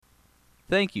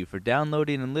Thank you for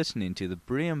downloading and listening to the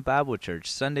Berean Bible Church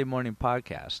Sunday Morning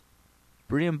Podcast.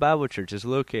 Berean Bible Church is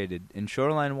located in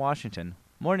Shoreline, Washington,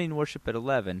 morning worship at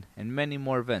 11, and many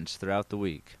more events throughout the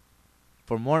week.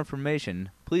 For more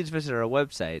information, please visit our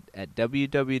website at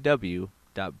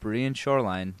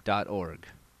www.bereanshoreline.org.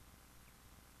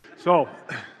 So,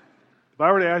 if I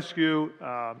were to ask you,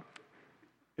 how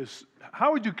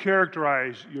would you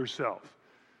characterize yourself?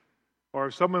 Or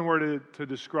if someone were to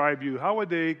describe you, how would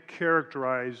they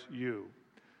characterize you?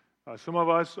 Some of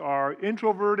us are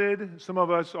introverted, some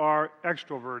of us are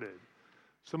extroverted.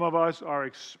 Some of us are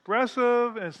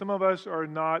expressive, and some of us are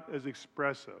not as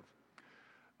expressive.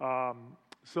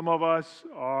 Some of us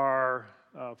are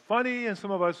funny, and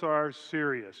some of us are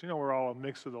serious. You know, we're all a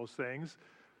mix of those things.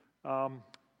 Some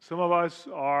of us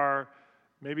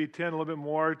maybe tend a little bit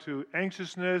more to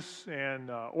anxiousness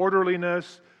and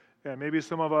orderliness. And maybe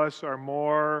some of us are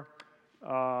more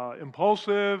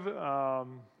impulsive.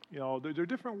 There are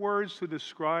different words to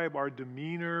describe our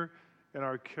demeanor and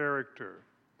our character.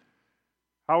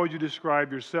 How would you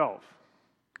describe yourself?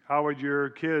 How would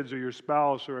your kids or your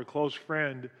spouse or a close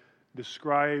friend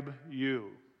describe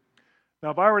you? Now,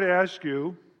 if I were to ask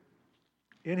you,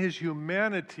 in his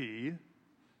humanity,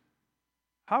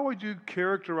 how would you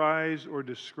characterize or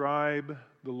describe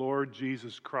the Lord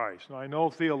Jesus Christ? Now, I know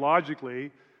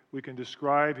theologically, we can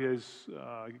describe his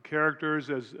characters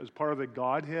as part of the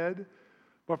Godhead.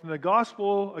 But from the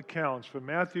gospel accounts, from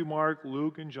Matthew, Mark,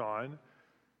 Luke, and John,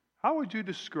 how would you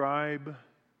describe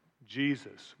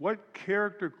Jesus? What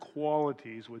character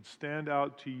qualities would stand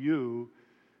out to you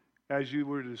as you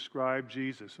were to describe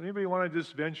Jesus? Anybody want to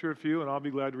just venture a few, and I'll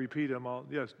be glad to repeat them.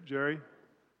 Yes, Jerry?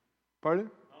 Pardon?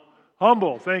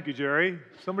 Humble. Thank you, Jerry.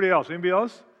 Somebody else. Anybody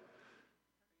else?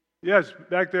 Yes,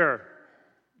 back there.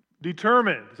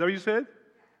 Determined. Is that what you said?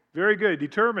 Very good.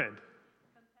 Determined.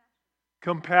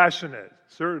 Compassionate.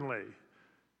 Certainly.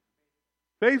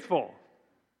 Faithful.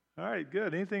 All right,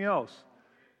 good. Anything else?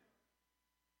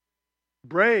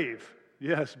 Brave.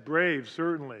 Yes, brave,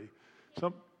 certainly.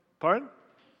 Pardon?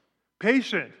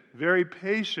 Patient. Very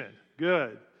patient.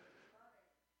 Good.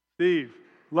 Steve.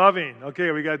 Loving. Okay,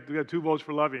 we got 2 votes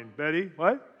for loving. Betty,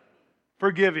 what?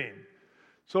 Forgiving.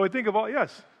 So I think of all,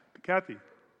 yes, Kathy.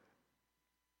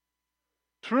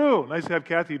 True. Nice to have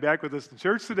Kathy back with us in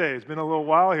church today. It's been a little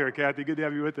while here, Kathy. Good to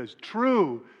have you with us.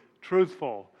 True.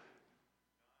 Truthful.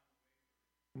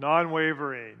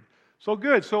 Non-wavering. So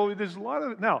good. So there's a lot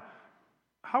of... Now,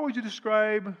 how would you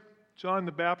describe John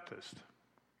the Baptist?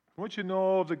 From what you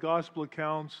know of the gospel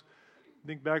accounts,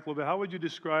 think back a little bit. How would you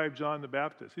describe John the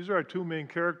Baptist? These are our 2 main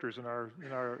characters in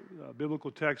our biblical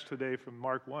text today from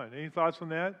Mark 1. Any thoughts on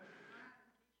that?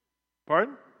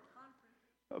 Pardon?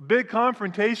 A bit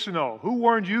confrontational. Who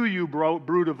warned you, you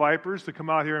brood of vipers, to come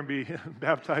out here and be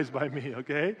baptized by me,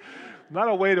 okay? Not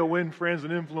a way to win friends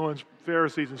and influence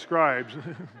Pharisees and scribes.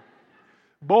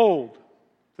 Bold. Is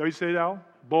that what you say now?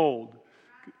 Bold.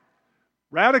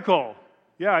 Radical.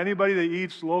 Yeah, anybody that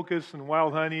eats locusts and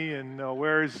wild honey and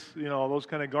wears, those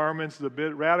kind of garments is a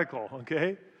bit radical,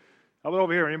 okay? How about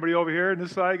over here? Anybody over here on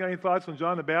this side got any thoughts on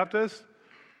John the Baptist?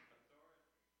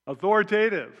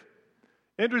 Authoritative.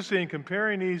 Interesting,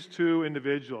 comparing these 2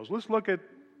 individuals. Let's look at,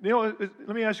 let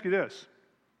me ask you this.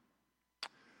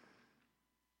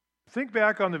 Think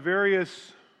back on the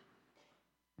various,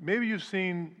 maybe you've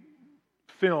seen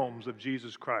films of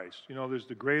Jesus Christ. There's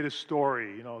The Greatest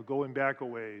Story, going back a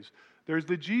ways. There's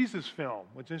the Jesus film,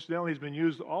 which incidentally has been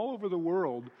used all over the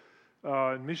world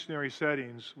in missionary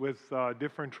settings with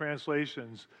different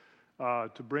translations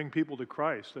to bring people to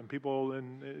Christ, and people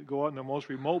go out in the most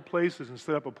remote places and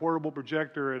set up a portable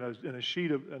projector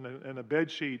and a bed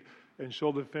sheet and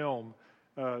show the film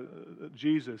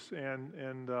Jesus,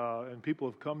 and people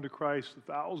have come to Christ,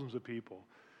 thousands of people.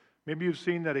 Maybe you've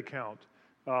seen that account.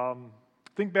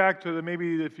 Think back to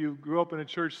maybe if you grew up in a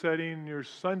church setting, your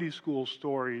Sunday school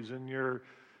stories and the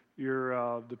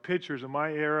pictures of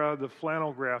my era, the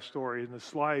flannel graph stories and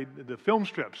the film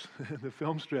strips, the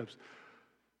film strips.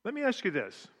 Let me ask you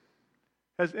this.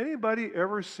 Has anybody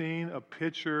ever seen a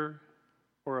picture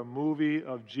or a movie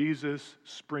of Jesus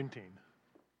sprinting?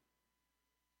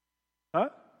 Huh?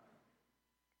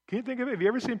 Can you think of it? Have you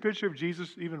ever seen a picture of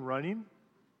Jesus even running?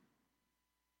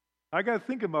 I got to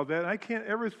think about that. I can't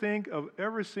ever think of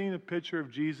ever seeing a picture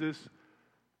of Jesus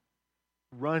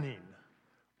running,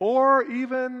 or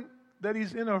even that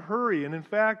he's in a hurry. And in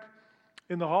fact,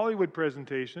 in the Hollywood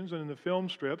presentations and in the film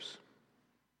strips,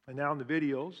 and now in the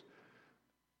videos,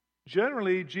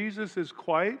 generally Jesus is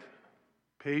quite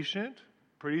patient,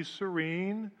 pretty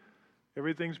serene.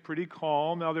 Everything's pretty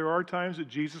calm. Now, there are times that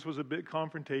Jesus was a bit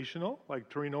confrontational, like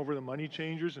turning over the money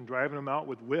changers and driving them out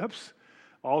with whips.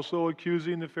 also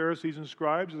accusing the Pharisees and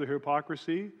scribes of their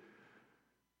hypocrisy.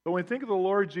 But when we think of the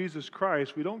Lord Jesus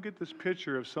Christ, we don't get this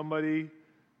picture of somebody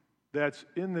that's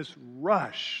in this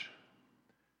rush.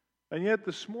 And yet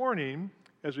this morning,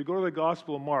 as we go to the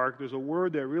Gospel of Mark, there's a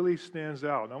word that really stands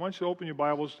out. And I want you to open your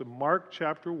Bibles to Mark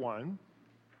chapter 1.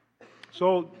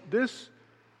 So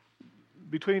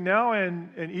between now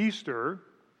and Easter,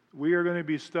 we are going to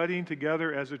be studying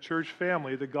together as a church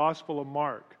family the Gospel of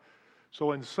Mark.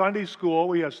 So in Sunday school,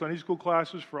 we have Sunday school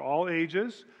classes for all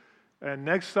ages. And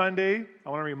next Sunday, I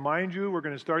want to remind you, we're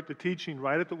going to start the teaching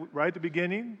right at the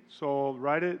beginning. So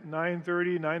right at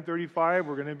 9:30, 9:35,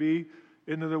 we're going to be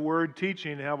into the Word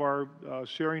teaching and have our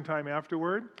sharing time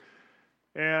afterward.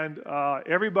 And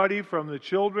everybody from the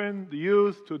children, the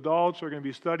youth, to adults are going to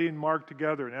be studying Mark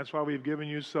together. And that's why we've given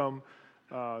you some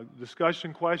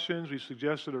discussion questions. We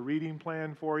suggested a reading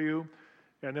plan for you.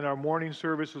 And in our morning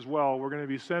service as well, we're going to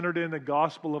be centered in the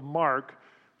Gospel of Mark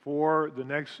for the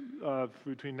next,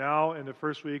 between now and the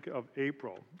first week of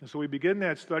April. And so we begin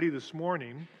that study this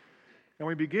morning, and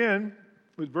we begin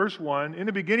with verse 1, in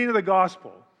the beginning of the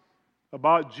Gospel,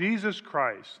 about Jesus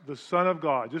Christ, the Son of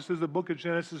God, just as the book of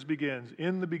Genesis begins,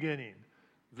 in the beginning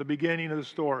of the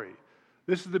story.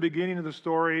 This is the beginning of the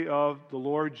story of the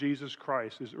Lord Jesus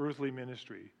Christ, his earthly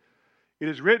ministry. It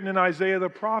is written in Isaiah the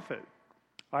prophet,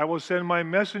 I will send my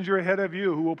messenger ahead of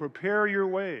you who will prepare your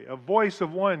way, a voice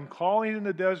of one calling in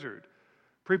the desert.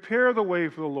 Prepare the way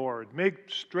for the Lord, make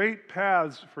straight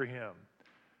paths for him.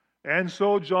 And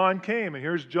so John came, and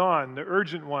here's John, the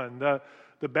urgent one, the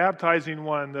baptizing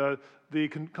one, the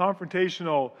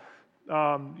confrontational.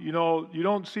 You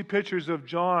don't see pictures of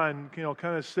John,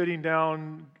 kind of sitting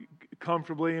down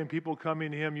comfortably and people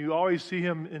coming to him. You always see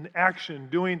him in action,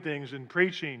 doing things and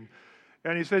preaching.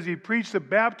 And he says he preached the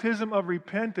baptism of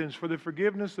repentance for the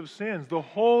forgiveness of sins, the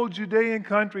whole Judean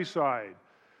countryside,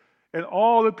 and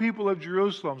all the people of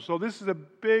Jerusalem. So this is a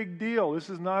big deal. This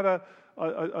is not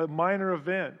a minor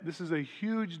event. This is a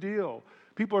huge deal.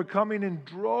 People are coming in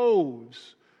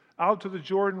droves out to the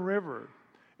Jordan River.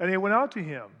 And they went out to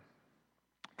him,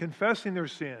 confessing their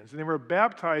sins. And they were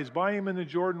baptized by him in the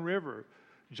Jordan River.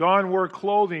 John wore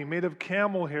clothing made of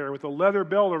camel hair with a leather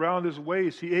belt around his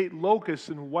waist. He ate locusts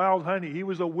and wild honey. He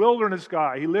was a wilderness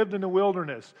guy. He lived in the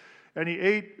wilderness. And he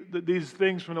ate these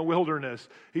things from the wilderness.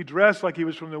 He dressed like he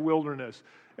was from the wilderness.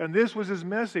 And this was his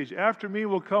message. After me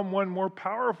will come one more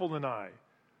powerful than I,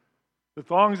 the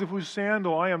thongs of whose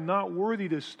sandal I am not worthy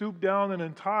to stoop down and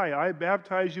untie. I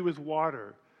baptize you with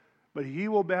water, but he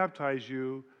will baptize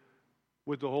you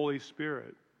with the Holy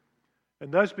Spirit.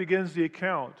 And thus begins the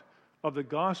account of the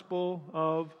Gospel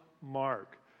of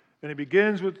Mark. And it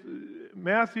begins with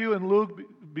Matthew and Luke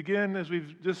begin as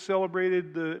we've just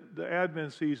celebrated the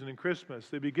Advent season and Christmas.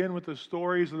 They begin with the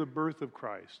stories of the birth of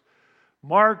Christ.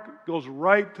 Mark goes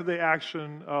right to the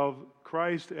action of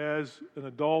Christ as an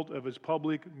adult of his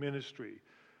public ministry.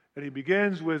 And he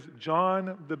begins with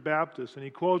John the Baptist, and he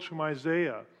quotes from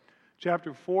Isaiah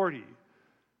chapter 40,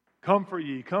 comfort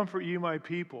ye my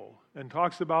people, and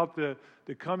talks about the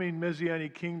coming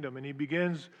Messianic kingdom. And he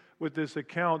begins with this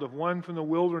account of one from the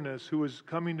wilderness who is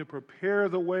coming to prepare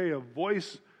the way, a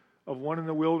voice of one in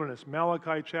the wilderness.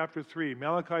 Malachi chapter 3.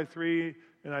 Malachi 3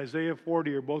 and Isaiah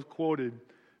 40 are both quoted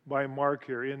by Mark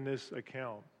here in this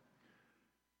account.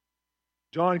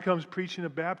 John comes preaching a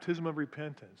baptism of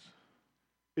repentance.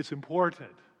 It's important.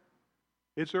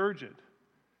 It's urgent.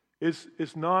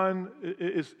 There's nothing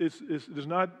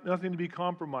to be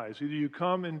compromised. Either you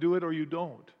come and do it or you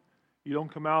don't. You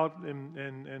don't come out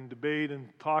and debate and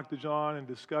talk to John and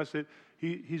discuss it.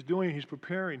 He's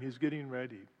preparing, he's getting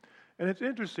ready. And it's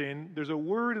interesting, there's a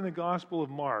word in the Gospel of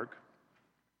Mark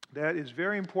that is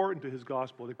very important to his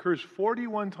Gospel. It occurs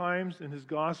 41 times in his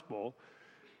Gospel,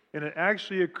 and it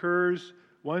actually occurs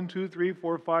 1, 2, 3,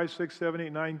 4, 5, 6, 7,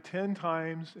 8, 9, 10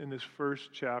 times in this first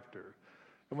chapter.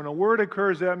 And when a word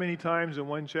occurs that many times in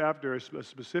one chapter, a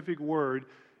specific word,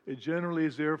 it generally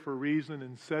is there for a reason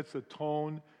and sets a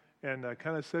tone and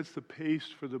kind of sets the pace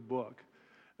for the book.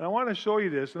 And I want to show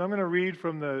you this, and I'm going to read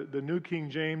from the New King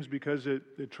James because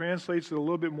it translates it a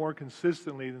little bit more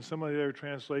consistently than some of the other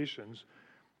translations.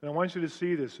 And I want you to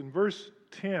see this. In verse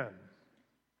 10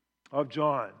 of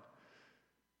John,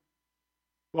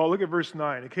 well, look at verse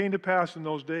 9. It came to pass in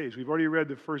those days, we've already read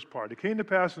the first part. It came to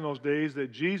pass in those days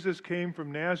that Jesus came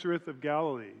from Nazareth of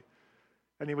Galilee,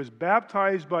 and he was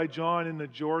baptized by John in the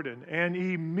Jordan, and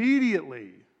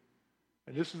immediately,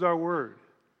 and this is our word,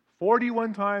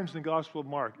 41 times in the Gospel of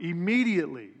Mark,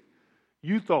 immediately,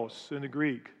 euthos in the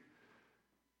Greek,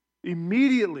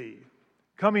 immediately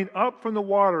Coming up from the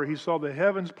water, he saw the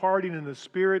heavens parting and the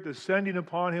Spirit descending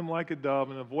upon him like a dove,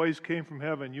 and a voice came from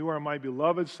heaven, "You are my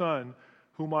beloved Son,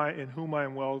 in whom I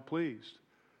am well pleased."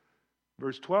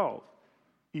 Verse 12,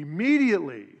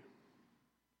 immediately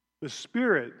the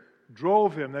Spirit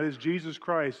drove him, that is Jesus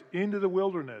Christ, into the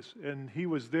wilderness, and he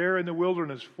was there in the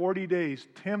wilderness 40 days,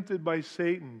 tempted by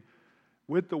Satan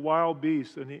with the wild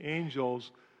beasts, and the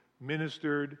angels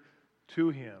ministered to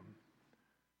him.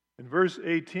 In verse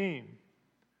 18,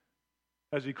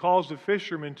 as he calls the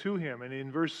fishermen to him, and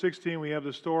in verse 16 we have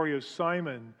the story of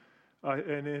Simon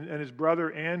and his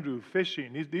brother Andrew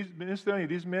fishing.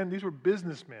 These men, these were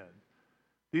businessmen.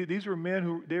 These were men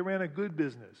who, they ran a good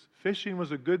business. Fishing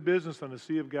was a good business on the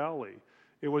Sea of Galilee.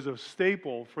 It was a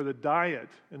staple for the diet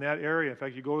in that area. In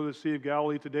fact, you go to the Sea of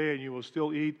Galilee today and you will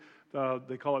still eat,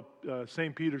 they call it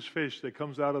St. Peter's fish that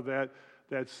comes out of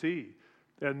that sea.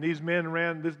 And these men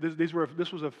ran, this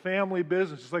was a family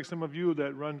business. It's like some of you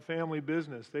that run family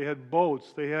business. They had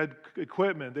boats, they had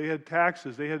equipment, they had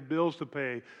taxes, they had bills to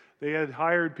pay. They had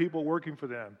hired people working for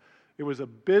them. It was a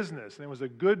business, and it was a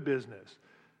good business.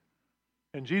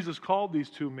 And Jesus called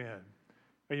these two men.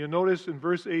 And you'll notice in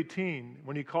verse 18,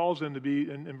 when he calls them to be,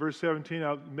 in verse 17,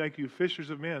 "I'll make you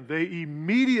fishers of men," they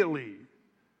immediately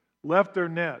left their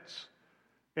nets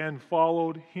and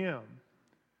followed him.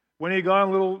 When he had gone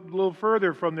a little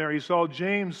further from there, he saw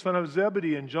James, son of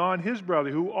Zebedee, and John, his brother,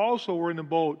 who also were in the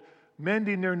boat,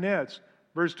 mending their nets.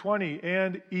 Verse 20,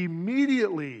 and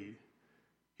immediately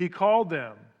he called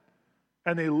them,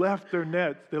 and they left their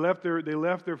nets. They left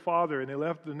their father, and they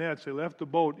left the nets. They left the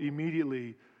boat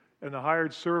immediately, and the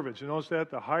hired servants. You notice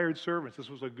that? The hired servants. This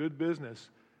was a good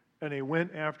business. And they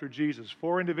went after Jesus.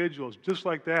 4 individuals, just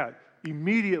like that.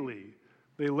 Immediately,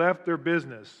 they left their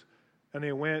business, and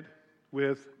they went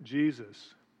with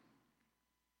Jesus.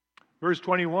 Verse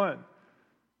 21,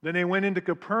 then they went into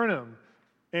Capernaum,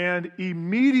 and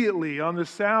immediately on the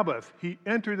Sabbath, he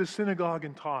entered the synagogue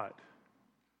and taught.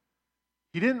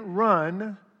 He didn't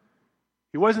run.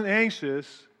 He wasn't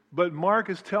anxious, but Mark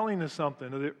is telling us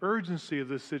something of the urgency of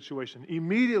this situation.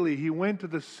 Immediately, he went to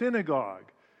the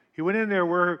synagogue. He went in there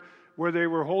where they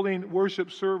were holding worship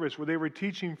service, where they were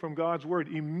teaching from God's Word.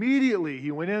 Immediately,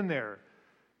 he went in there,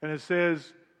 and it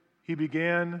says he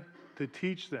began to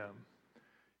teach them.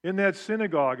 In that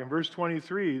synagogue, in verse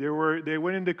 23, they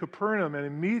went into Capernaum, and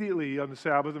immediately on the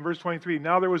Sabbath, in verse 23,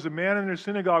 now there was a man in their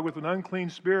synagogue with an unclean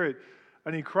spirit,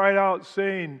 and he cried out,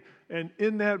 saying, and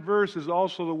in that verse is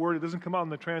also the word, it doesn't come out in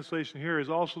the translation here, is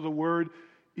also the word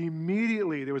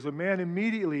immediately. There was a man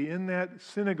immediately in that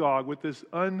synagogue with this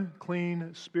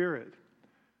unclean spirit.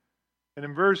 And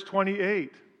in verse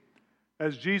 28,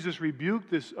 as Jesus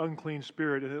rebuked this unclean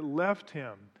spirit, and it left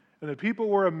him, and the people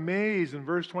were amazed in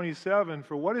verse 27,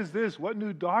 for what is this? What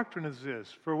new doctrine is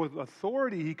this? For with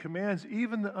authority he commands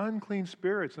even the unclean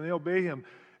spirits, and they obey him.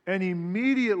 And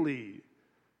immediately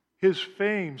his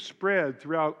fame spread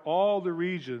throughout all the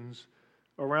regions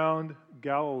around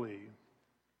Galilee.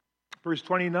 Verse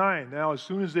 29, now as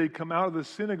soon as they come out of the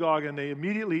synagogue and they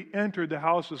immediately entered the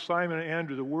house of Simon and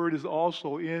Andrew, the word is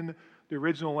also in the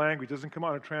original language. It doesn't come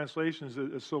out in translations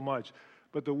as so much,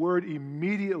 but the word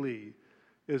immediately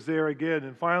is there again.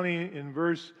 And finally in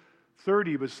verse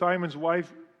 30, but Simon's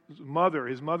wife's mother,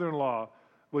 his mother-in-law,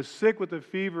 was sick with a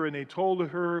fever, and they told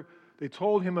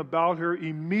him about her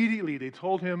immediately. They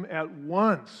told him at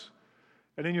once.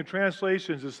 And in your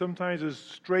translations, sometimes it's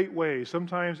straightway,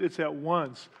 sometimes it's at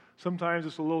once, sometimes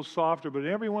it's a little softer, but in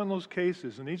every one of those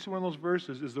cases, in each one of those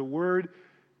verses, is the word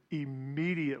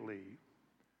immediately.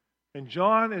 And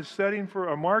Mark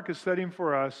is setting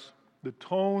for us the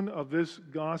tone of this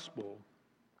gospel,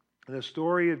 and the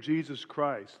story of Jesus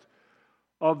Christ,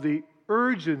 of the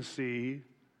urgency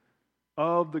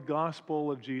of the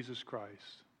gospel of Jesus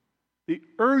Christ. The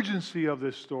urgency of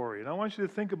this story. And I want you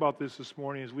to think about this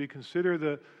morning as we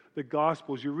consider the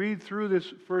Gospels. You read through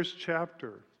this first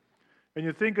chapter, and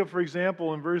you think of, for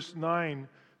example, in verse 9,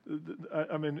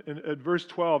 at verse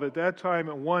 12, at that time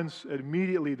at once,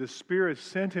 immediately, the Spirit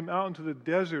sent him out into the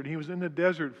desert. He was in the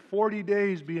desert 40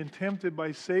 days being tempted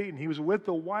by Satan. He was with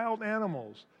the wild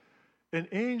animals, and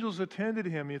angels attended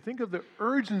him. You think of the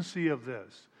urgency of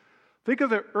this. Think of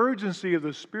the urgency of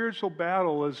the spiritual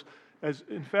battle as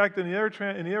in fact, in the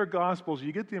other Gospels,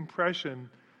 you get the impression,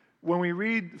 when we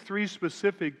read 3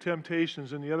 specific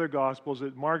temptations in the other Gospels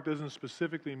that Mark doesn't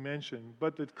specifically mention,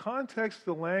 but the context of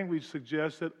the language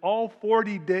suggests that all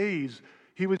 40 days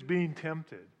he was being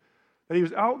tempted. That he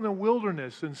was out in the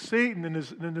wilderness, and Satan, in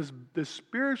this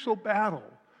spiritual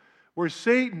battle, where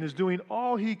Satan is doing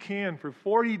all he can for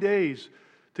 40 days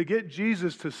to get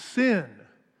Jesus to sin.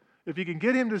 If he can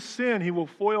get him to sin, he will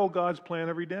foil God's plan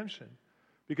of redemption.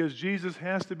 because Jesus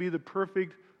has to be the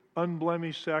perfect,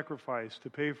 unblemished sacrifice to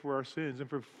pay for our sins. And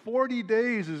for 40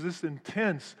 days is this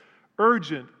intense,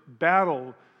 urgent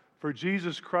battle for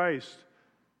Jesus Christ,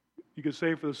 you could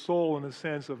say for the soul in the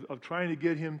sense of trying to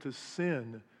get him to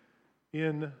sin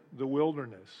in the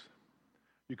wilderness.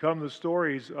 You come to the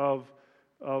stories of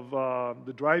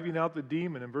the driving out the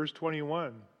demon in verse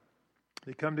 21.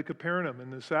 They come to Capernaum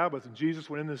in the Sabbath, and Jesus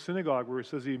went in the synagogue where it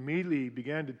says he immediately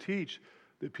began to teach.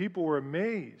 The people were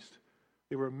amazed.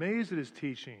 They were amazed at his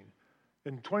teaching.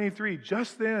 In 23,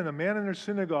 just then a man in their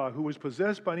synagogue who was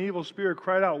possessed by an evil spirit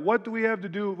cried out, "What do we have to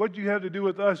do? What do you have to do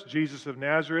with us, Jesus of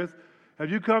Nazareth?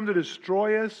 Have you come to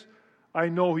destroy us? I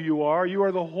know who you are. You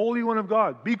are the Holy One of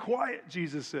God. Be quiet,"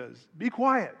 Jesus says. Be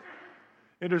quiet.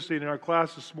 Interesting, in our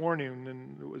class this morning,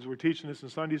 and as we're teaching this in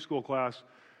Sunday school class,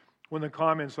 one of the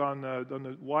comments on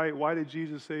the why did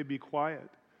Jesus say be quiet?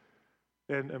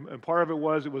 And part of it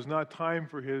was not time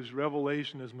for his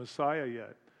revelation as Messiah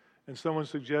yet. And someone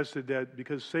suggested that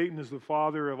because Satan is the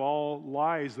father of all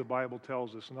lies, the Bible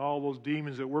tells us, and all those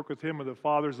demons that work with him are the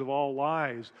fathers of all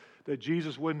lies, that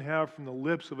Jesus wouldn't have from the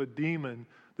lips of a demon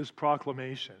this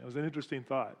proclamation. It was an interesting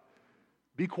thought.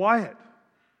 Be quiet.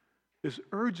 This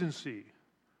urgency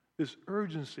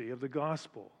of the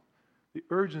gospel, the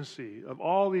urgency of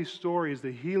all these stories,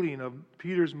 the healing of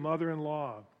Peter's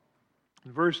mother-in-law.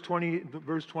 In verse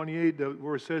 28,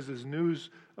 where it says this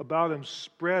news about him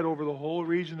spread over the whole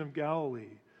region of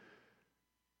Galilee.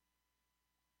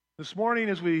 This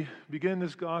morning, as we begin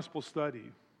this gospel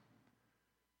study,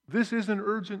 this is an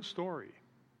urgent story.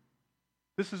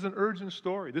 This is an urgent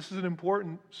story. This is an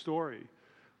important story.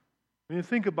 When you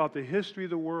think about the history of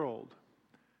the world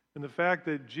and the fact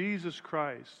that Jesus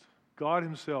Christ, God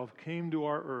himself, came to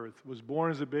our earth, was born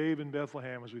as a babe in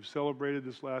Bethlehem, as we've celebrated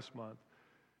this last month,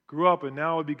 grew up, and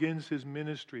now begins his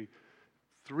ministry.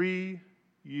 3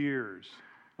 years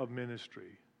of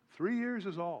ministry. 3 years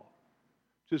is all.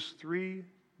 Just 3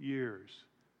 years.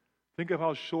 Think of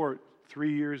how short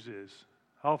 3 years is.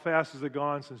 How fast has it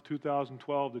gone since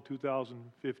 2012 to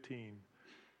 2015?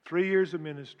 3 years of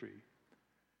ministry.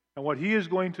 And what he is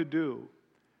going to do,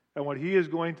 and what he is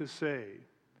going to say,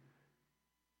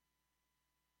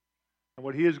 and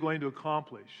what he is going to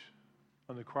accomplish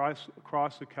on the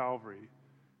cross of Calvary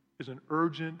is an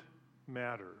urgent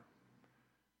matter,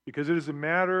 because it is a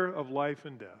matter of life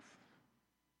and death.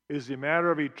 It is a matter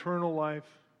of eternal life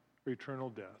or eternal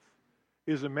death.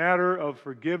 It is a matter of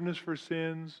forgiveness for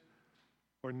sins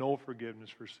or no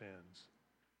forgiveness for sins.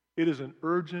 It is an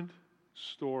urgent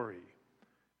story.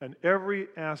 And every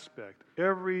aspect,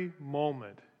 every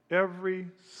moment, every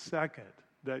second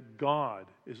that God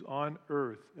is on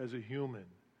earth as a human,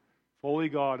 fully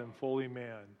God and fully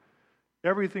man,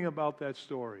 everything about that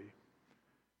story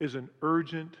is an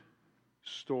urgent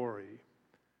story.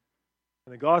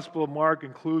 And the Gospel of Mark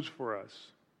includes for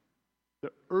us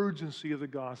the urgency of the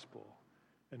gospel.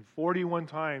 And 41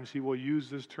 times he will use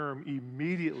this term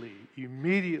immediately,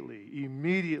 immediately,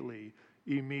 immediately,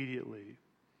 immediately.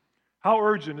 How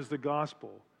urgent is the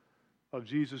gospel of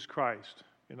Jesus Christ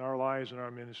in our lives and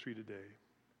our ministry today?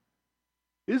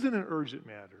 Is it an urgent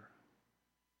matter?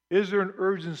 Is there an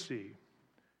urgency?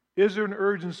 Is there an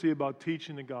urgency about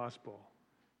teaching the gospel?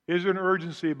 Is there an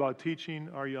urgency about teaching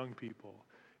our young people?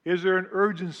 Is there an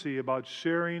urgency about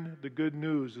sharing the good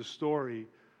news, the story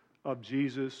of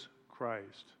Jesus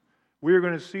Christ? We are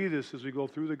going to see this as we go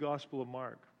through the Gospel of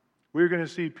Mark. We are going to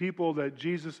see people that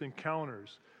Jesus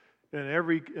encounters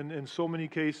in so many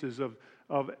cases of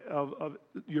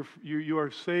you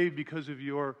are saved because of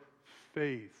your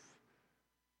faith.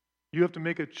 You have to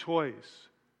make a choice.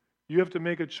 You have to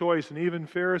make a choice. And even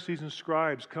Pharisees and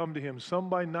scribes come to him, some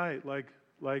by night,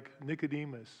 like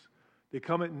Nicodemus. They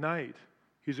come at night.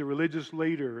 He's a religious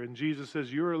leader, and Jesus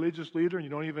says, "You're a religious leader and you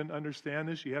don't even understand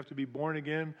this. You have to be born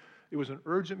again." It was an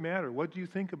urgent matter. What do you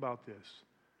think about this?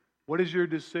 What is your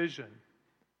decision?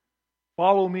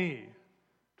 Follow me.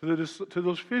 To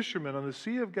those fishermen on the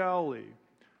Sea of Galilee,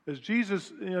 as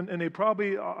Jesus, and they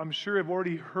probably, I'm sure, have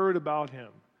already heard about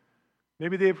him.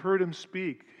 Maybe they've heard him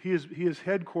speak. He is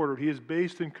headquartered. He is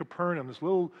based in Capernaum, this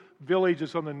little village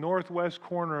that's on the northwest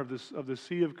corner of the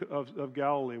Sea of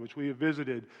Galilee, which we have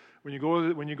visited. When you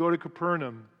go to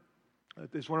Capernaum,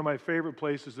 it's one of my favorite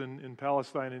places in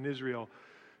Palestine and Israel,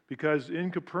 because in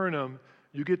Capernaum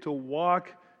you get to walk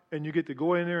and you get to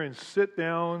go in there and sit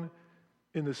down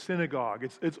in the synagogue.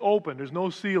 It's open. There's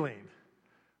no ceiling.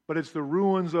 But it's the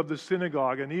ruins of the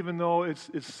synagogue, and even though it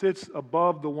sits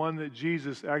above the one that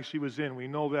Jesus actually was in, we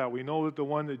know that. We know that the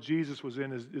one that Jesus was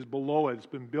in is below it. It's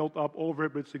been built up over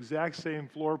it, but it's the exact same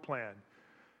floor plan,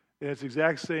 and it's the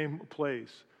exact same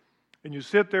place. And you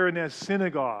sit there in that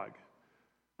synagogue,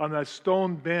 on that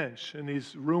stone bench and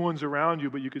these ruins around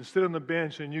you, but you can sit on the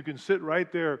bench and you can sit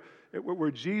right there where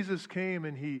Jesus came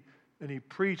and he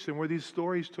preached and where these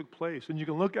stories took place. And you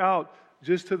can look out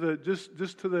just to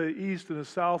the east and the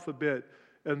south a bit,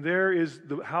 and there is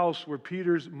the house where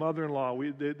Peter's mother-in-law.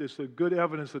 There's a good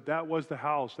evidence that was the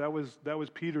house. That was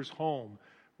Peter's home,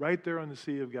 right there on the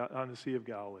Sea of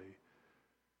Galilee.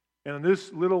 And in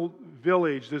this little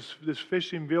village, this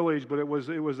fishing village, but it was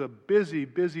a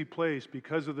busy place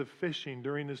because of the fishing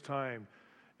during this time.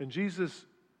 And Jesus,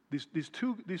 these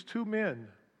two men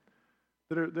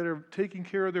that are taking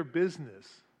care of their business.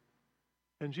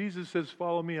 And Jesus says,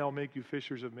 "Follow me, I'll make you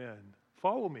fishers of men."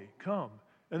 Follow me, come.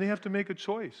 And they have to make a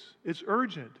choice. It's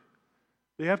urgent.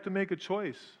 They have to make a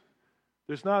choice.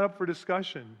 It's not up for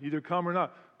discussion, either come or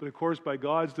not. But of course, by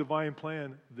God's divine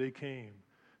plan, they came.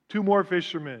 2 more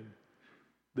fishermen,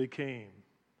 they came.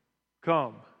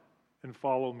 Come and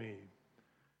follow me.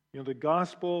 The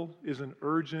gospel is an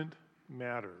urgent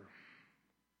matter.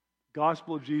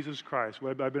 Gospel of Jesus Christ.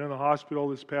 I've been in the hospital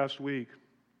this past week,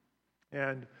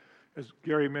 and as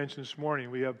Gary mentioned this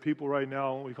morning, we have people right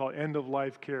now we call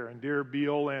end-of-life care, and dear B.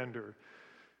 Olander,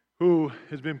 who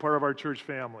has been part of our church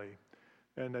family,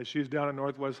 and she's down at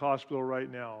Northwest Hospital right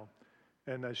now,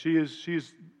 and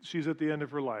she's at the end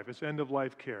of her life. It's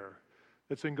end-of-life care.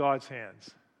 It's in God's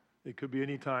hands. It could be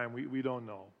any time. We don't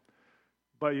know.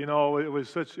 But it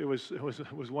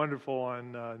was wonderful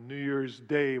on New Year's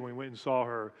Day when we went and saw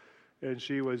her, and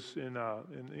she was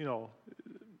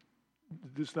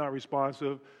just not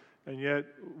responsive. And yet,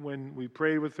 when we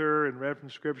prayed with her and read from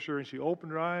Scripture, and she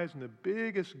opened her eyes, and the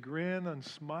biggest grin and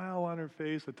smile on her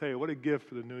face, I tell you, what a gift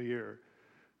for the new year.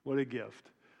 What a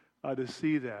gift to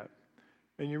see that.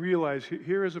 And you realize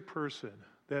here is a person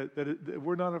that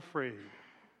we're not afraid,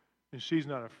 and she's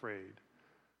not afraid.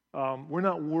 We're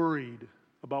not worried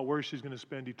about where she's going to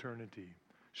spend eternity.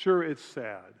 Sure, it's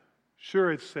sad.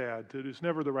 It's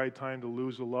never the right time to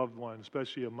lose a loved one,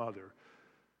 especially a mother.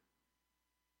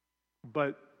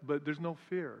 But there's no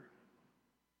fear,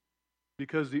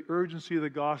 because the urgency of the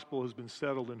gospel has been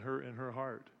settled in her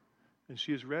heart, and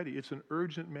she is ready. It's an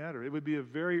urgent matter. It would be a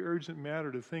very urgent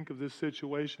matter to think of this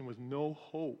situation with no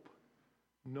hope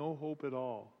at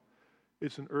all.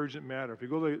 It's an urgent matter. If you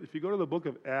go to the book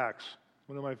of Acts,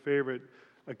 one of my favorite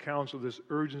accounts of this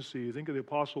urgency, you think of the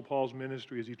Apostle Paul's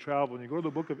ministry as he traveled, and you go to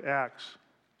the book of Acts,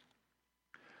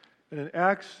 and in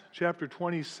Acts chapter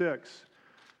 26.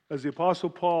 As the Apostle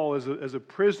Paul, as a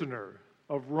prisoner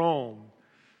of Rome,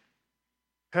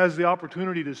 has the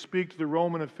opportunity to speak to the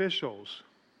Roman officials.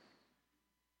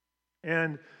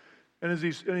 And as he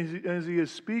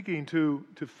is speaking to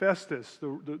Festus,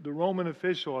 the Roman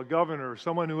official, a governor,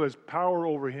 someone who has power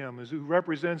over him, who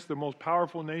represents the most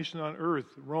powerful nation on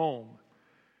earth, Rome.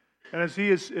 And as he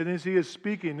is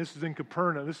speaking, this is in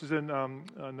Capernaum, this is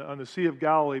on the Sea of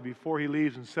Galilee before he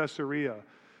leaves in Caesarea,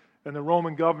 and the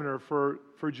Roman governor for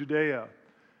Judea.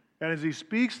 And as he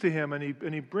speaks to him and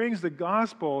he brings the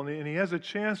gospel and he has a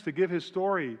chance to give his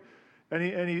story,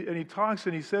 and he talks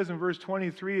and he says in verse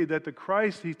 23 that the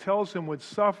Christ, he tells him, would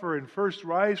suffer and first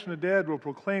rise from the dead, will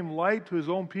proclaim light to his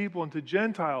own people and to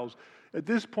Gentiles. At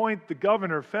this point, the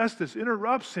governor, Festus,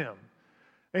 interrupts him.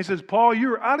 And he says, "Paul,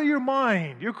 you're out of your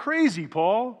mind. You're crazy,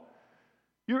 Paul.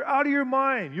 You're out of your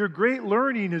mind. Your great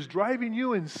learning is driving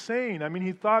you insane." I mean,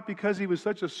 he thought because he was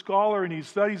such a scholar and he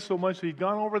studied so much that he'd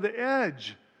gone over the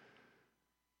edge.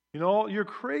 You're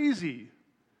crazy.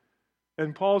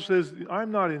 And Paul says,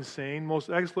 "I'm not insane, most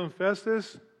excellent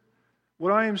Festus.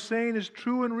 What I am saying is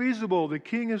true and reasonable. The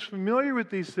king is familiar with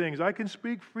these things. I can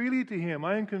speak freely to him.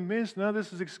 I am convinced none of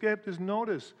this has escaped his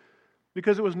notice,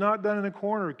 because it was not done in a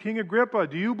corner. King Agrippa,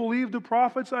 do you believe the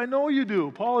prophets? I know you do."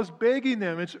 Paul is begging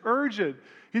them. It's urgent.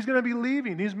 He's going to be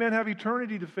leaving. These men have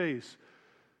eternity to face.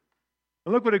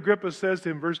 And look what Agrippa says to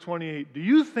him, verse 28. "Do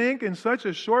you think in such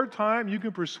a short time you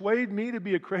can persuade me to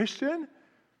be a Christian?"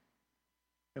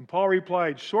 And Paul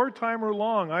replied, "Short time or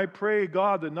long, I pray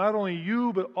God that not only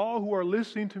you, but all who are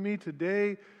listening to me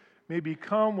today may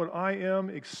become what I am,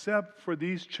 except for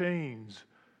these chains."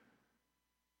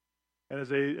 And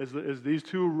as these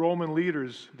two Roman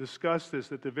leaders discuss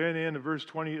this at the very end of verse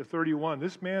 31,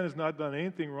 this man has not done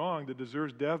anything wrong that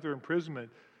deserves death or imprisonment.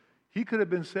 He could have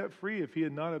been set free if he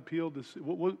had not appealed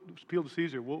to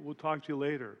Caesar. We'll talk to you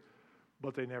later.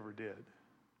 But they never did.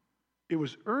 It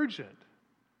was urgent.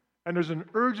 And there's an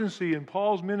urgency in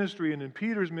Paul's ministry and in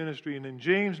Peter's ministry and in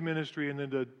James' ministry and in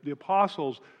the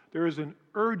apostles. There is an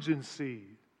urgency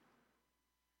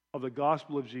of the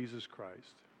gospel of Jesus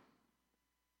Christ.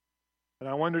 And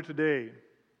I wonder today,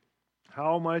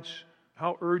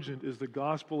 how urgent is the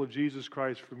gospel of Jesus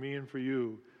Christ for me and for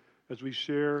you as we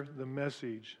share the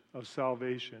message of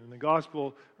salvation. In the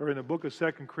gospel, or in the book of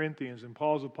 2 Corinthians, in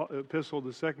Paul's epistle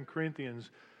to 2 Corinthians,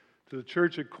 to the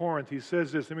church at Corinth, he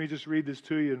says this. Let me just read this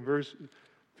to you in verse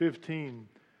 15.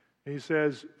 He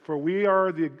says, "For we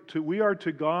are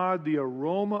to God the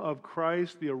aroma of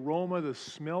Christ, the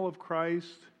smell of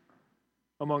Christ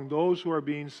among those who are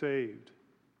being saved,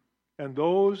 and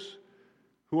those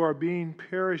who are being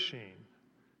perishing.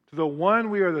 To the one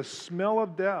we are the smell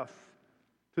of death,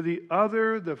 to the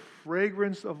other the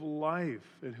fragrance of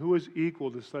life. And who is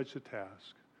equal to such a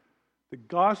task?" The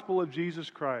gospel of Jesus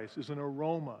Christ is an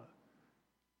aroma.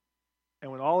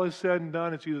 And when all is said and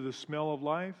done, it's either the smell of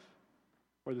life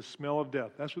or the smell of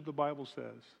death. That's what the Bible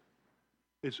says.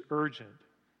 It's urgent.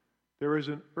 There is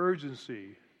an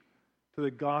urgency to the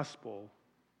gospel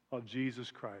of Jesus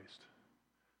Christ.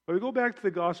 But we go back to the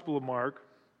Gospel of Mark,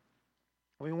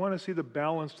 and we want to see the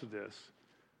balance to this.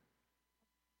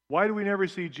 Why do we never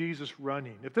see Jesus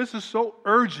running? If this is so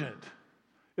urgent,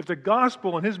 if the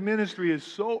gospel and his ministry is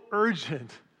so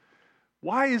urgent,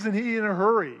 why isn't he in a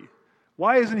hurry?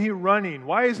 Why isn't he running?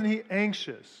 Why isn't he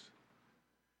anxious?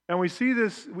 And we see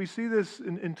this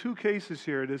in two cases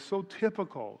here. It is so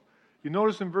typical. You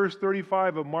notice in verse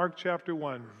 35 of Mark chapter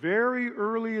 1, very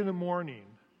early in the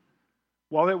morning,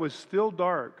 while it was still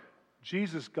dark,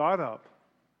 Jesus got up,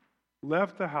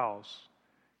 left the house,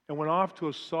 and went off to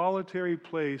a solitary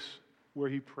place where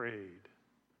he prayed.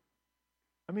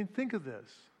 I mean, think of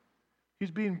this.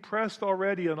 He's being pressed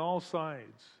already on all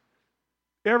sides.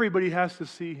 Everybody has to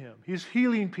see him. He's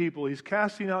healing people. He's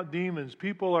casting out demons.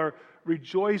 People are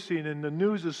rejoicing, and the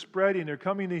news is spreading. They're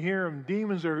coming to hear him.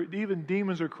 Even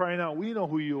demons are crying out, "We know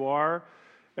who you are."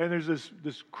 And there's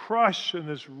this crush and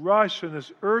this rush and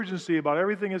this urgency about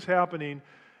everything that's happening.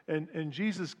 And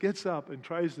Jesus gets up and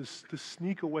tries to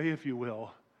sneak away, if you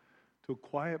will, to a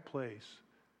quiet place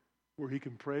where he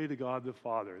can pray to God the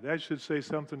Father. That should say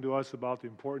something to us about the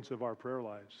importance of our prayer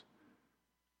lives.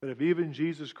 That if even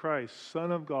Jesus Christ,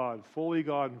 Son of God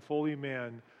and fully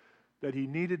man, that he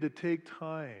needed to take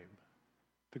time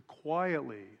to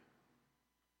quietly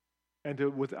and to,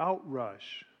 without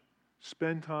rush,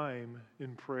 spend time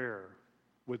in prayer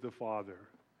with the Father.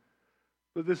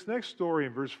 But this next story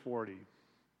in verse 40,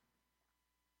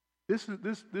 this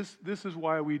is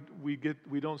why we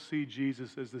don't see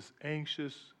Jesus as this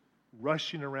anxious,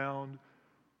 rushing around,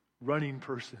 running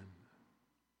person.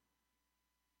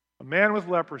 A man with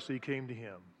leprosy came to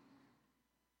him.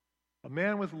 A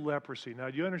man with leprosy. Now,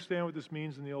 do you understand what this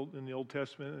means in the Old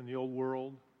Testament, in the Old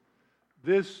world?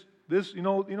 This, I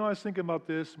was thinking about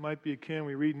this. Might be akin.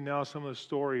 We're reading now some of the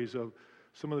stories of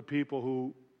some of the people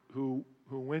who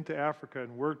went to Africa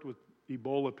and worked with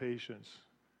Ebola patients.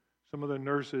 Some of the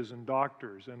nurses and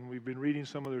doctors, and we've been reading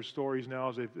some of their stories now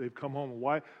as they've come home.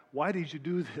 Why did you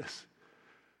do this?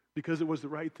 Because it was the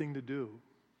right thing to do.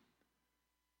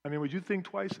 I mean, would you think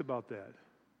twice about that?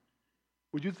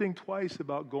 Would you think twice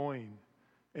about going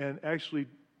and actually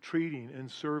treating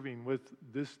and serving with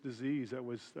this disease that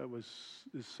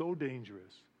is so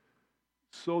dangerous,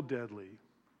 so deadly?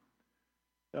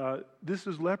 This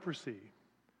is leprosy.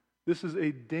 This is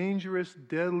a dangerous,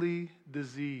 deadly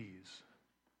disease.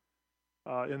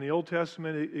 In the Old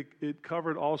Testament, it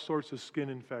covered all sorts of skin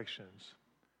infections.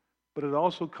 But it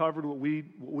also covered what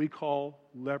we call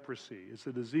leprosy. It's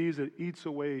a disease that eats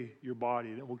away your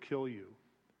body and it will kill you.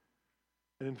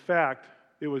 And in fact,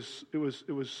 it was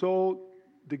so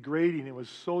degrading, it was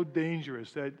so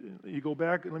dangerous that you go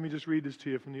back, and let me just read this to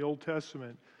you from the Old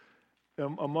Testament.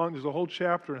 There's a whole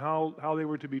chapter on how they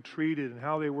were to be treated and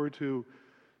how they were to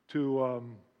go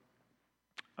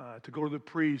to the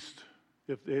priest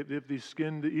if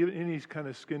any kind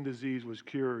of skin disease was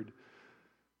cured.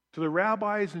 To the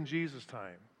rabbis in Jesus'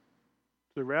 time,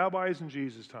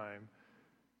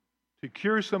 to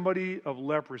cure somebody of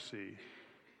leprosy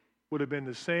would have been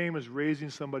the same as raising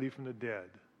somebody from the dead.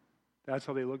 That's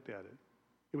how they looked at it.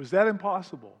 It was that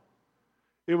impossible.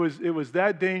 It was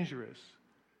that dangerous.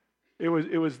 It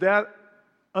was that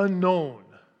unknown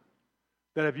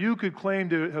that if you could claim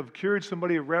to have cured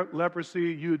somebody of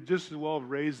leprosy, you would just as well have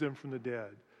raised them from the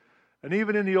dead. And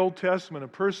even in the Old Testament, a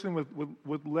person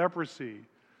with leprosy,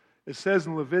 it says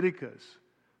in Leviticus,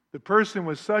 the person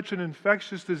with such an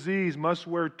infectious disease must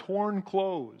wear torn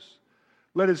clothes,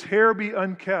 let his hair be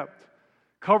unkept,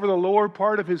 cover the lower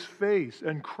part of his face,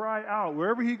 and cry out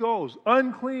wherever he goes,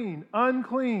 "Unclean,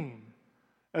 unclean,"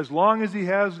 as long as he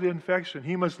has the infection.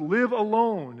 He must live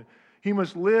alone. He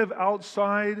must live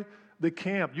outside the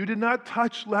camp. You did not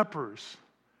touch lepers.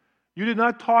 You did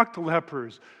not talk to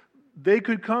lepers. They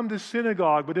could come to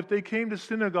synagogue, but if they came to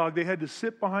synagogue, they had to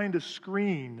sit behind a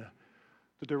screen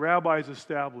that the rabbis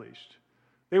established.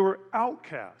 They were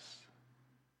outcasts.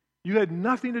 You had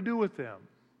nothing to do with them.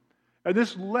 And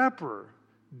this leper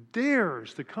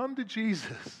dares to come to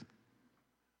Jesus,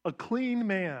 a clean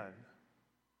man,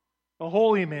 a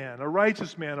holy man, a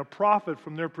righteous man, a prophet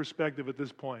from their perspective at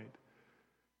this point.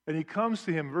 And he comes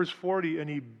to him, verse 40, and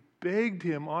he begged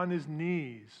him on his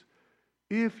knees,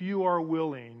 if you are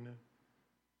willing,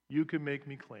 you can make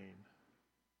me clean.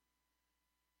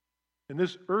 In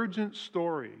this urgent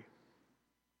story,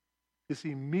 this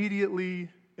immediately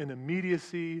and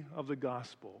immediacy of the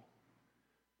gospel,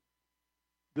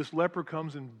 this leper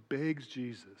comes and begs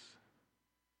Jesus.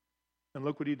 And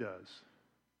look what he does.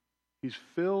 He's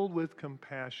filled with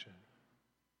compassion.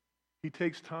 He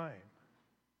takes time.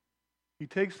 He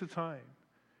takes the time.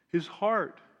 His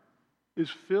heart is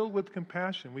filled with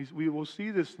compassion. We will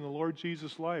see this in the Lord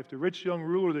Jesus' life. The rich young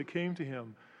ruler that came to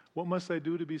him, what must I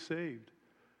do to be saved?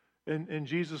 And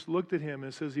Jesus looked at him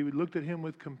and says he looked at him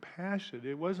with compassion.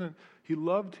 It wasn't, he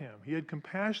loved him. He had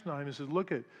compassion on him. He says,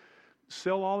 look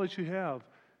sell all that you have,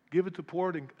 give it to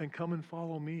poor and come and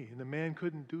follow me. And the man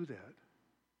couldn't do that.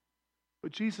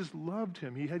 But Jesus loved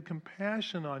him. He had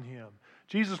compassion on him.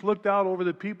 Jesus looked out over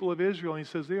the people of Israel and he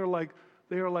says, they are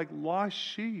like lost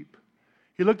sheep.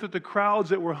 He looked at the crowds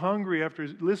that were hungry after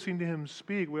listening to him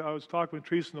speak. I was talking with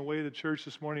Teresa on the way to church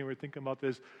this morning. We were thinking about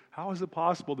this. How is it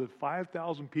possible that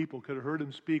 5,000 people could have heard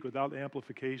him speak without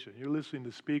amplification? You're listening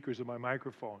to speakers in my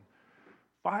microphone.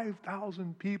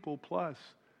 5,000 people plus.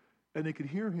 And they could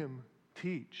hear him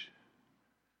teach.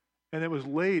 And it was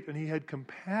late, and he had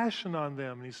compassion on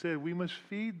them. And he said, we must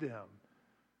feed them.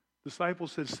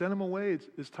 Disciples said, send them away.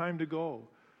 It's time to go.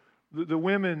 The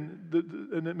women,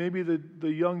 and maybe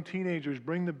the young teenagers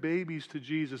bring the babies to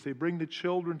Jesus. They bring the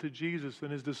children to Jesus,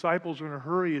 and his disciples are in a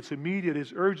hurry. It's immediate.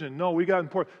 It's urgent. No, we got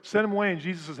important. Send them away. And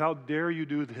Jesus says, how dare you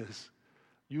do this?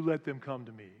 You let them come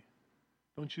to me.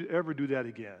 Don't you ever do that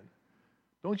again.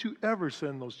 Don't you ever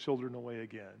send those children away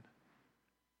again.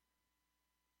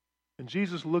 And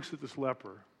Jesus looks at this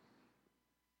leper,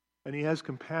 and he has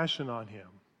compassion on him.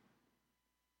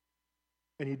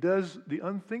 And he does the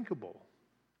unthinkable.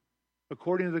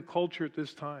 According to the culture at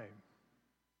this time,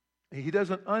 he does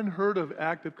an unheard of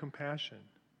act of compassion.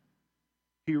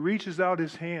 He reaches out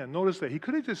his hand. Notice that. He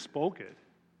could have just spoke it.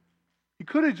 He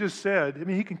could have just said,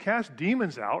 he can cast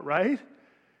demons out, right?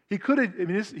 He could have,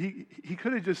 he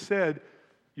could have just said,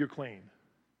 you're clean.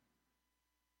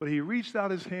 But he reached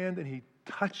out his hand and he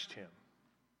touched him.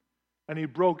 And he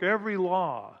broke every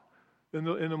law in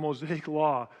the Mosaic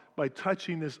law by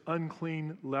touching this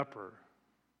unclean leper.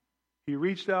 He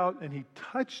reached out and he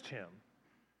touched him.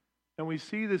 And we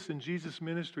see this in Jesus'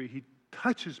 ministry. He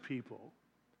touches people.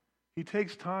 He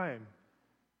takes time.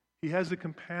 He has the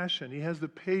compassion. He has the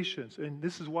patience. And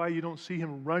this is why you don't see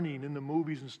him running in the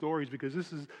movies and stories, because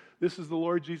this is the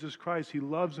Lord Jesus Christ. He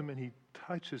loves him and he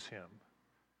touches him.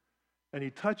 And he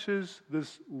touches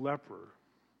this leper.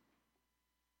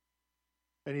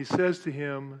 And he says to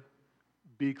him,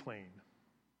 be clean.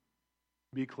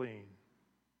 Be clean.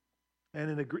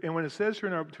 And when it says here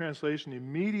in our translation,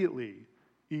 immediately,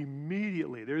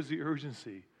 there's the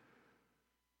urgency.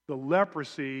 The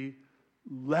leprosy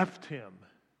left him,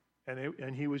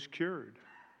 and he was cured.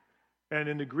 And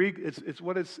in the Greek, that's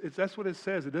what it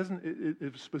says.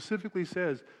 It specifically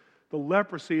says the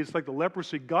leprosy. It's like the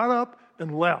leprosy got up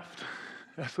and left.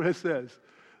 That's what it says.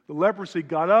 The leprosy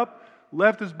got up,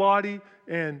 left his body,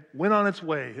 and went on its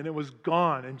way, and it was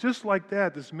gone. And just like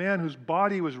that, this man whose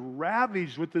body was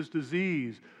ravaged with this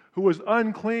disease, who was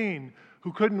unclean,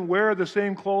 who couldn't wear the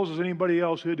same clothes as anybody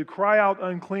else, who had to cry out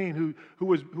unclean, who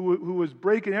was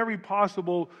breaking every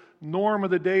possible norm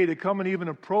of the day to come and even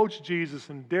approach Jesus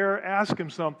and dare ask him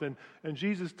something, and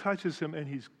Jesus touches him, and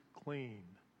he's clean.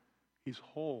 He's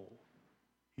whole.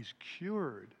 He's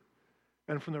cured.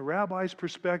 And from the rabbi's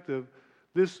perspective,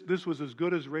 this was as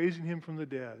good as raising him from the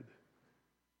dead.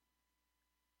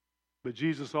 But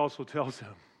Jesus also tells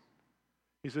him,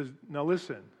 he says, now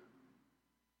listen,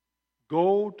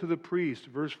 go to the priest.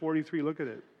 Verse 43, look at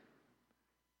it.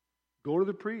 Go to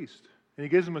the priest. And he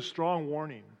gives him a strong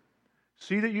warning.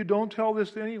 See that you don't tell this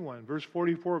to anyone. Verse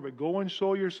 44, but go and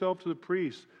show yourself to the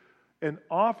priest and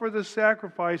offer the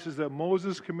sacrifices that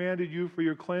Moses commanded you for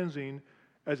your cleansing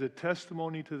as a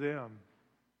testimony to them.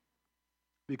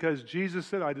 Because Jesus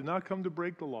said, I did not come to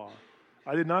break the law.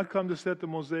 I did not come to set the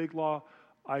Mosaic law.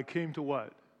 I came to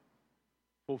what?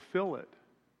 Fulfill it.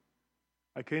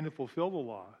 I came to fulfill the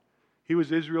law. He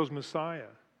was Israel's Messiah.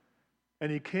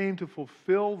 And he came to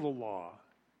fulfill the law.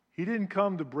 He didn't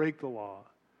come to break the law.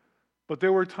 But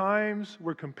there were times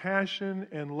where compassion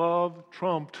and love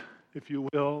trumped, if you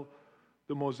will,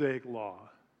 the Mosaic law.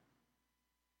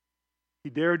 He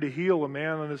dared to heal a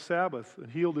man on the Sabbath and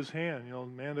healed his hand. You know,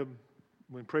 Amanda, when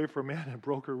we pray for Amanda,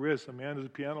 broke her wrist. Amanda's a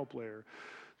piano player.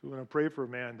 So we're going to pray for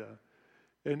Amanda.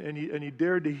 And he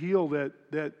dared to heal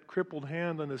that crippled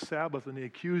hand on the Sabbath, and they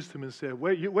accused him and said,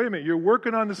 wait a minute, you're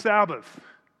working on the Sabbath.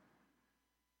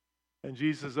 And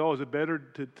Jesus says, oh, is it better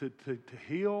to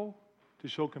heal, to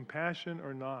show compassion,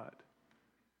 or not?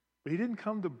 But he didn't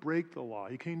come to break the law.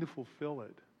 He came to fulfill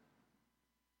it.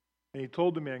 And he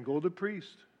told the man, go to the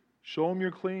priest, show him you're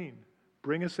clean,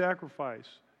 bring a sacrifice,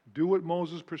 do what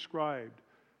Moses prescribed,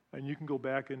 and you can go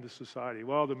back into society.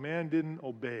 Well, the man didn't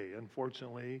obey,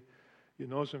 unfortunately. You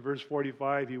notice in verse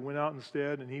 45, he went out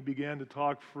instead and he began to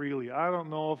talk freely. I don't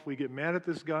know if we get mad at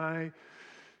this guy.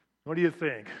 What do you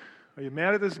think? Are you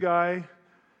mad at this guy?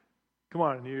 Come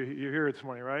on, you're here this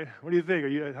morning, right? What do you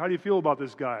think? How do you feel about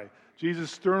this guy? Jesus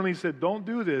sternly said, don't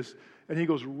do this. And he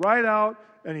goes right out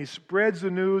and he spreads the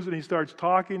news and he starts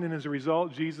talking. And as a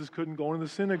result, Jesus couldn't go into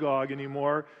the synagogue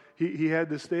anymore. He had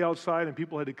to stay outside and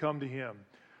people had to come to him.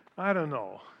 I don't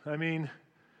know. I mean,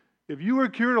 if you were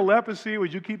cured of leprosy,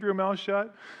 would you keep your mouth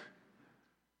shut?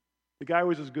 The guy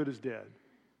was as good as dead.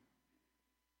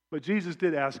 But Jesus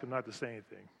did ask him not to say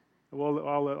anything. Well,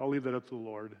 I'll leave that up to the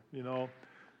Lord. You know,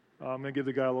 I'm going to give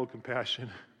the guy a little compassion.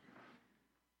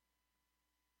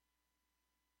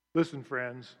 Listen,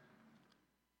 friends,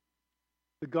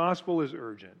 the gospel is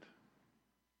urgent.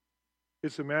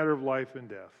 It's a matter of life and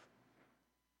death.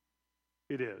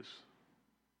 It is.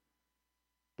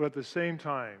 But at the same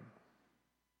time,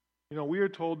 you know, we are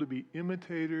told to be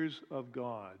imitators of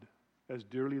God as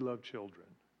dearly loved children.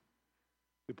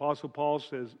 The Apostle Paul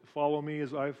says, follow me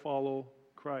as I follow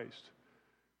Christ.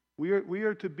 We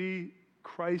are to be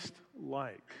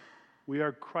Christ-like. We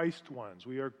are Christ ones.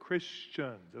 We are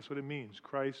Christians. That's what it means,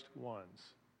 Christ ones.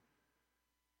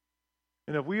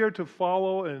 And if we are to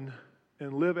follow and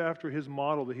live after his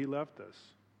model that he left us,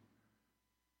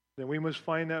 then we must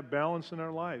find that balance in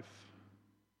our life.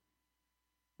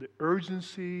 The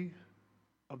urgency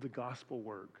of the gospel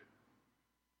work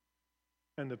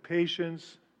and the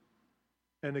patience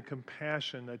and the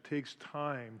compassion that takes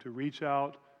time to reach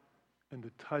out and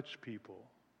to touch people,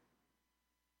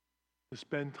 to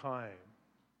spend time,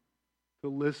 to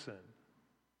listen,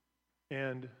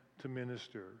 and to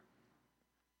minister.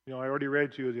 You know, I already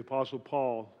read to you the Apostle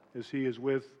Paul as he is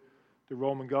with the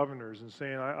Roman governors and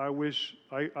saying, I wish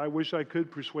I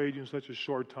could persuade you in such a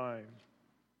short time.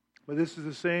 But this is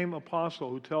the same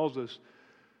apostle who tells us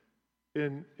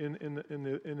in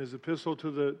his epistle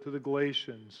to the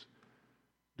Galatians,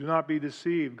 do not be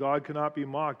deceived. God cannot be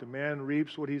mocked. A man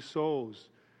reaps what he sows.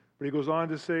 But he goes on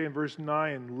to say in verse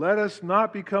 9, let us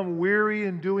not become weary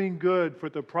in doing good, for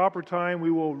at the proper time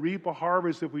we will reap a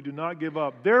harvest if we do not give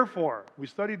up. Therefore, we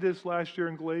studied this last year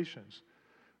in Galatians.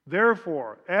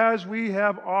 Therefore, as we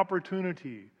have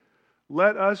opportunity,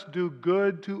 let us do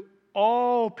good to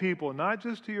all people, not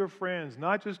just to your friends,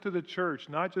 not just to the church,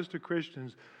 not just to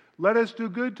Christians. Let us do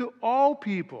good to all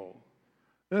people,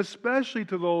 and especially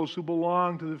to those who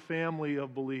belong to the family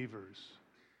of believers.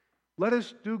 Let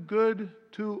us do good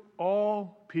to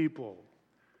all people.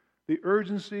 The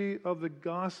urgency of the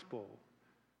gospel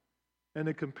and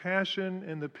the compassion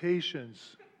and the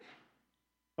patience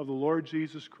of the Lord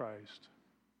Jesus Christ.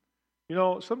 You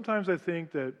know, sometimes I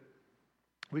think that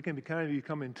we can kind of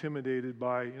become intimidated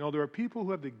by, you know, there are people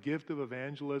who have the gift of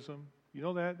evangelism. You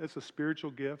know that? That's a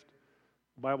spiritual gift.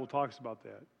 The Bible talks about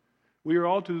that. We are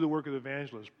all to do the work of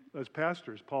evangelist. As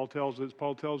pastors, Paul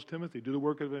tells Timothy, do the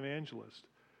work of evangelist.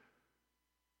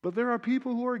 But there are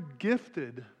people who are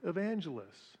gifted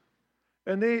evangelists.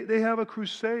 And they have a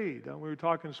crusade. We were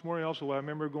talking this morning also, I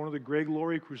remember going to the Greg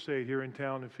Laurie crusade here in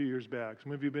town a few years back.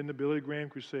 Some of you have been to Billy Graham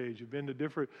crusades. You've been to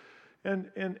different...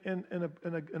 And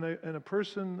a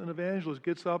person, an evangelist,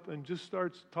 gets up and just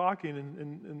starts talking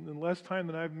in less time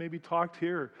than I've maybe talked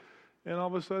here. And all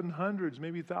of a sudden, hundreds,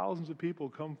 maybe thousands of people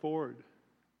come forward.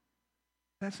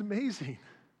 That's amazing.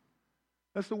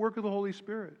 That's the work of the Holy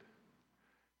Spirit.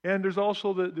 And there's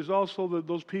also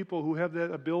those people who have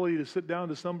that ability to sit down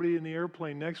to somebody in the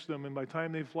airplane next to them, and by the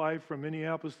time they fly from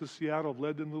Minneapolis to Seattle, have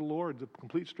led them to the Lord, the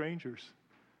complete strangers.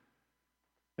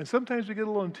 And sometimes we get a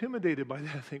little intimidated by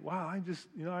that. I think, wow,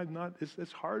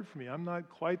 it's hard for me. I'm not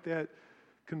quite that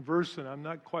conversant. I'm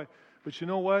not quite. But you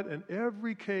know what? In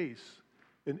every case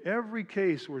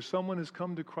where someone has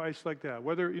come to Christ like that,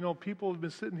 whether, you know, people have been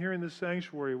sitting here in this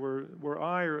sanctuary where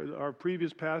I or our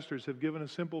previous pastors have given a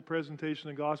simple presentation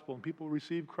of the gospel and people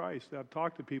receive Christ. I've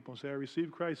talked to people and say, I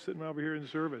received Christ sitting over here in the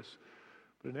service.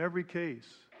 But in every case,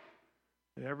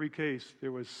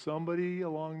 there was somebody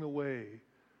along the way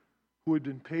who had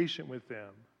been patient with them,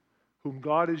 whom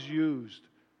God has used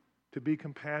to be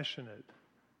compassionate,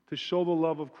 to show the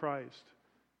love of Christ,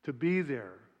 to be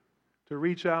there, to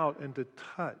reach out and to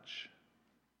touch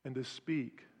and to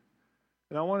speak.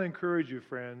 And I want to encourage you,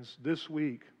 friends, this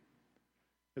week,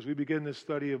 as we begin this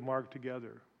study of Mark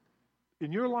together,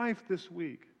 in your life this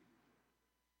week,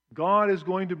 God is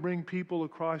going to bring people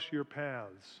across your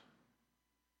paths.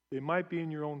 They might be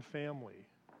in your own family.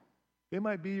 They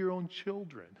might be your own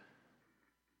children.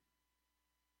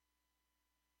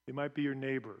 They might be your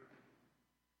neighbor.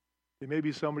 They may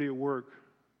be somebody at work,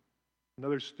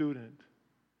 another student,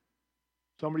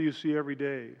 somebody you see every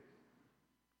day.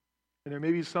 And there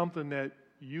may be something that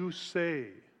you say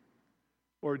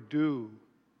or do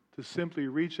to simply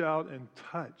reach out and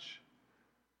touch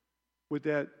with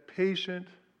that patient,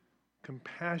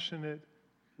 compassionate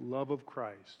love of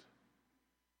Christ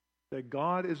that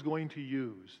God is going to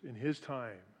use in His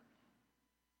time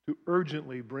to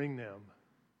urgently bring them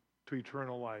to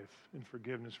eternal life and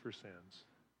forgiveness for sins.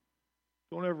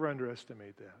 Don't ever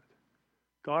underestimate that.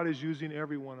 God is using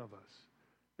every one of us.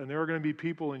 And there are going to be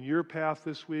people in your path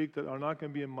this week that are not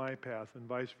going to be in my path, and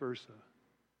vice versa.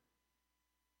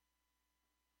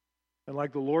 And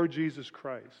like the Lord Jesus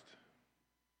Christ,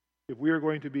 if we are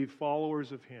going to be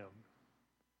followers of Him,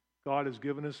 God has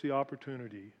given us the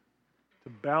opportunity to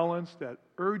balance that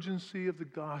urgency of the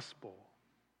gospel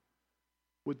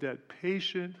with that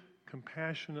patient,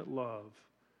 compassionate love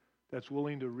that's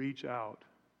willing to reach out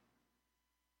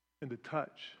and to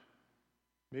touch,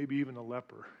 maybe even a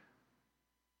leper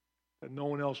that no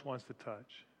one else wants to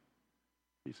touch.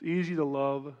 It's easy to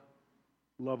love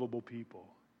lovable people.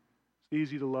 It's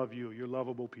easy to love you. You're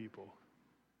lovable people.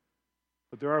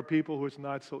 But there are people who it's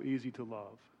not so easy to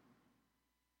love.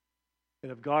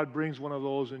 And if God brings one of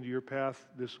those into your path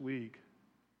this week,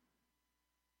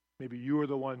 maybe you are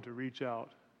the one to reach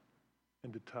out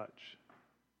and to touch.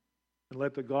 And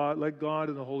let God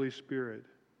and the Holy Spirit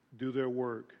do their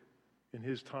work in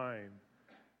His time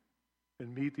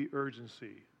and meet the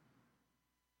urgency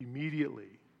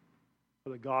immediately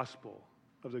of the gospel,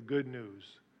 of the good news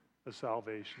of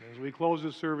salvation. As we close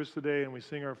this service today and we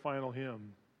sing our final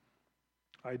hymn,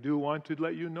 I do want to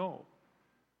let you know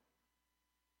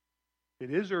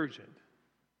it is urgent.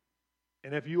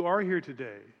 And if you are here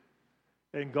today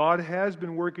and God has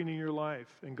been working in your life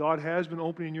and God has been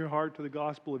opening your heart to the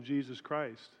gospel of Jesus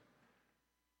Christ,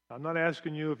 I'm not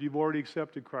asking you if you've already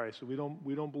accepted Christ. We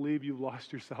don't believe you've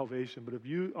lost your salvation. But if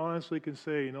you honestly can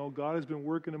say, God has been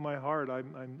working in my heart.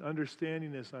 I'm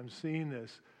understanding this. I'm seeing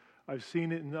this. I've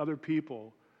seen it in other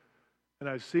people. And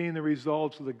I've seen the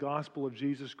results of the gospel of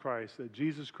Jesus Christ. That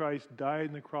Jesus Christ died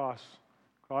on the cross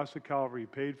of Calvary. He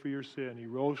paid for your sin. He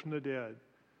rose from the dead.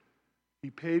 He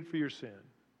paid for your sin.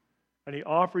 And He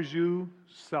offers you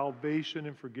salvation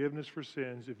and forgiveness for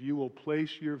sins if you will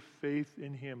place your faith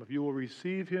in Him. If you will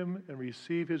receive Him and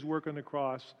receive His work on the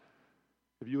cross.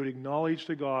 If you would acknowledge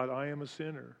to God, I am a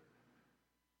sinner.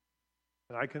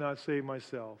 And I cannot save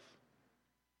myself.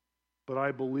 But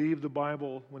I believe the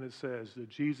Bible when it says that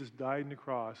Jesus died on the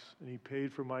cross and He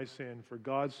paid for my sin. For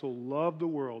God so loved the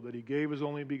world that He gave His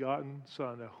only begotten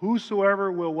Son. That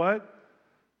whosoever will what?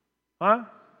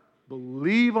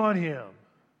 Believe on Him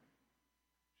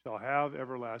shall have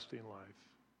everlasting life.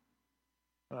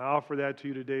 And I offer that to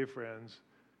you today, friends.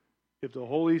 If the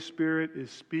Holy Spirit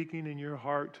is speaking in your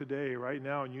heart today, right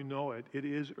now, and you know it, it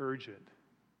is urgent.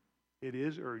 It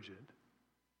is urgent.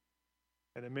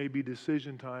 And it may be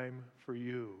decision time for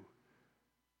you.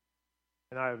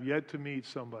 And I have yet to meet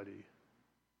somebody.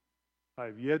 I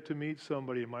have yet to meet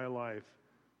somebody in my life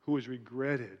who has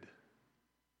regretted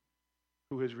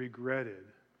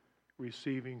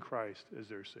receiving Christ as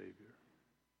their Savior.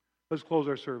 Let's close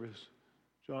our service.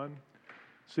 John,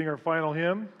 sing our final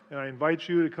hymn, and I invite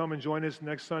you to come and join us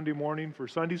next Sunday morning for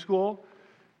Sunday school.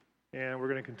 And we're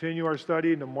going to continue our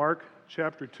study into Mark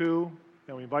chapter 2.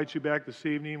 And we invite you back this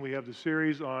evening. We have the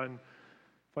series on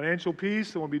financial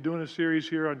peace, and we'll be doing a series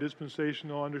here on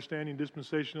understanding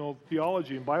dispensational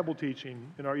theology and Bible teaching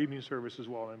in our evening service as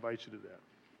well. I invite you to that.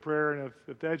 Prayer, and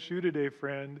if that's you today,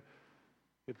 friend,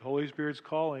 if the Holy Spirit's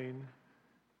calling,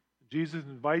 Jesus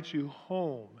invites you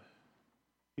home.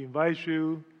 He invites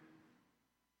you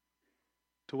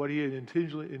to what He had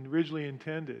originally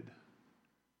intended,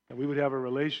 that we would have a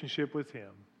relationship with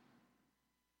Him,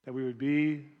 that we would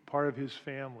be part of His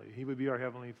family. He would be our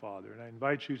Heavenly Father. And I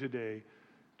invite you today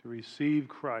to receive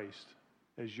Christ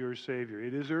as your Savior.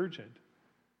 It is urgent.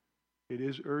 It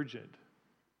is urgent.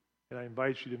 And I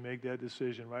invite you to make that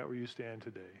decision right where you stand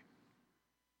today.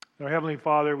 Our Heavenly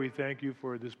Father, we thank You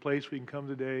for this place we can come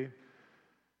today.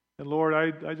 And Lord,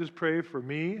 I just pray for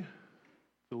me,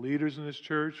 the leaders in this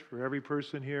church, for every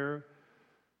person here.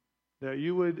 that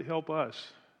you would help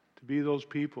us to be those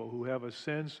people who have a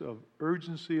sense of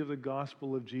urgency of the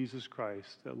gospel of Jesus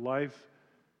Christ, that life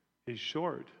is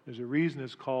short. There's a reason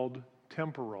it's called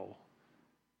temporal.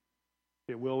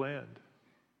 It will end.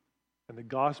 And the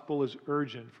gospel is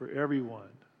urgent for everyone.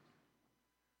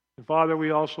 And Father,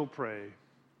 we also pray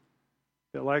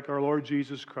that like our Lord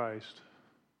Jesus Christ,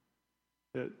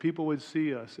 that people would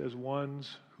see us as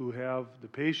ones who have the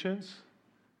patience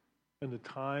and the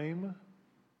time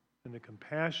and the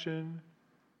compassion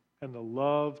and the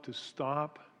love to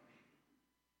stop,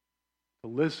 to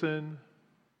listen,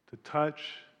 to touch,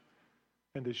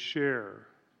 and to share.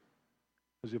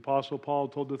 As the Apostle Paul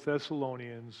told the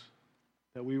Thessalonians,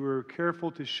 that we were careful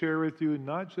to share with you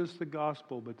not just the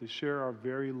gospel, but to share our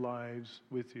very lives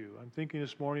with you. I'm thinking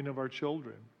this morning of our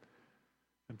children.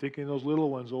 I'm thinking of those little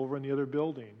ones over in the other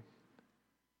building,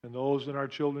 and those in our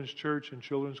children's church and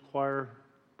children's choir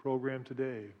program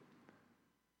today.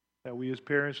 That we as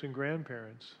parents and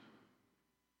grandparents,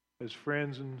 as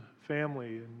friends and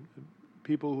family and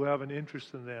people who have an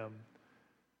interest in them,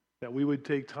 that we would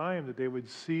take time, that they would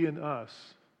see in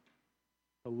us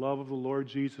the love of the Lord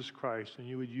Jesus Christ, and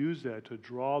you would use that to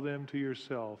draw them to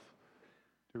yourself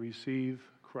to receive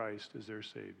Christ as their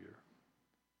Savior.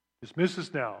 Dismiss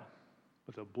us now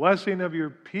with a blessing of your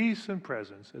peace and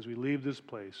presence as we leave this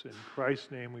place. In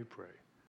Christ's name we pray.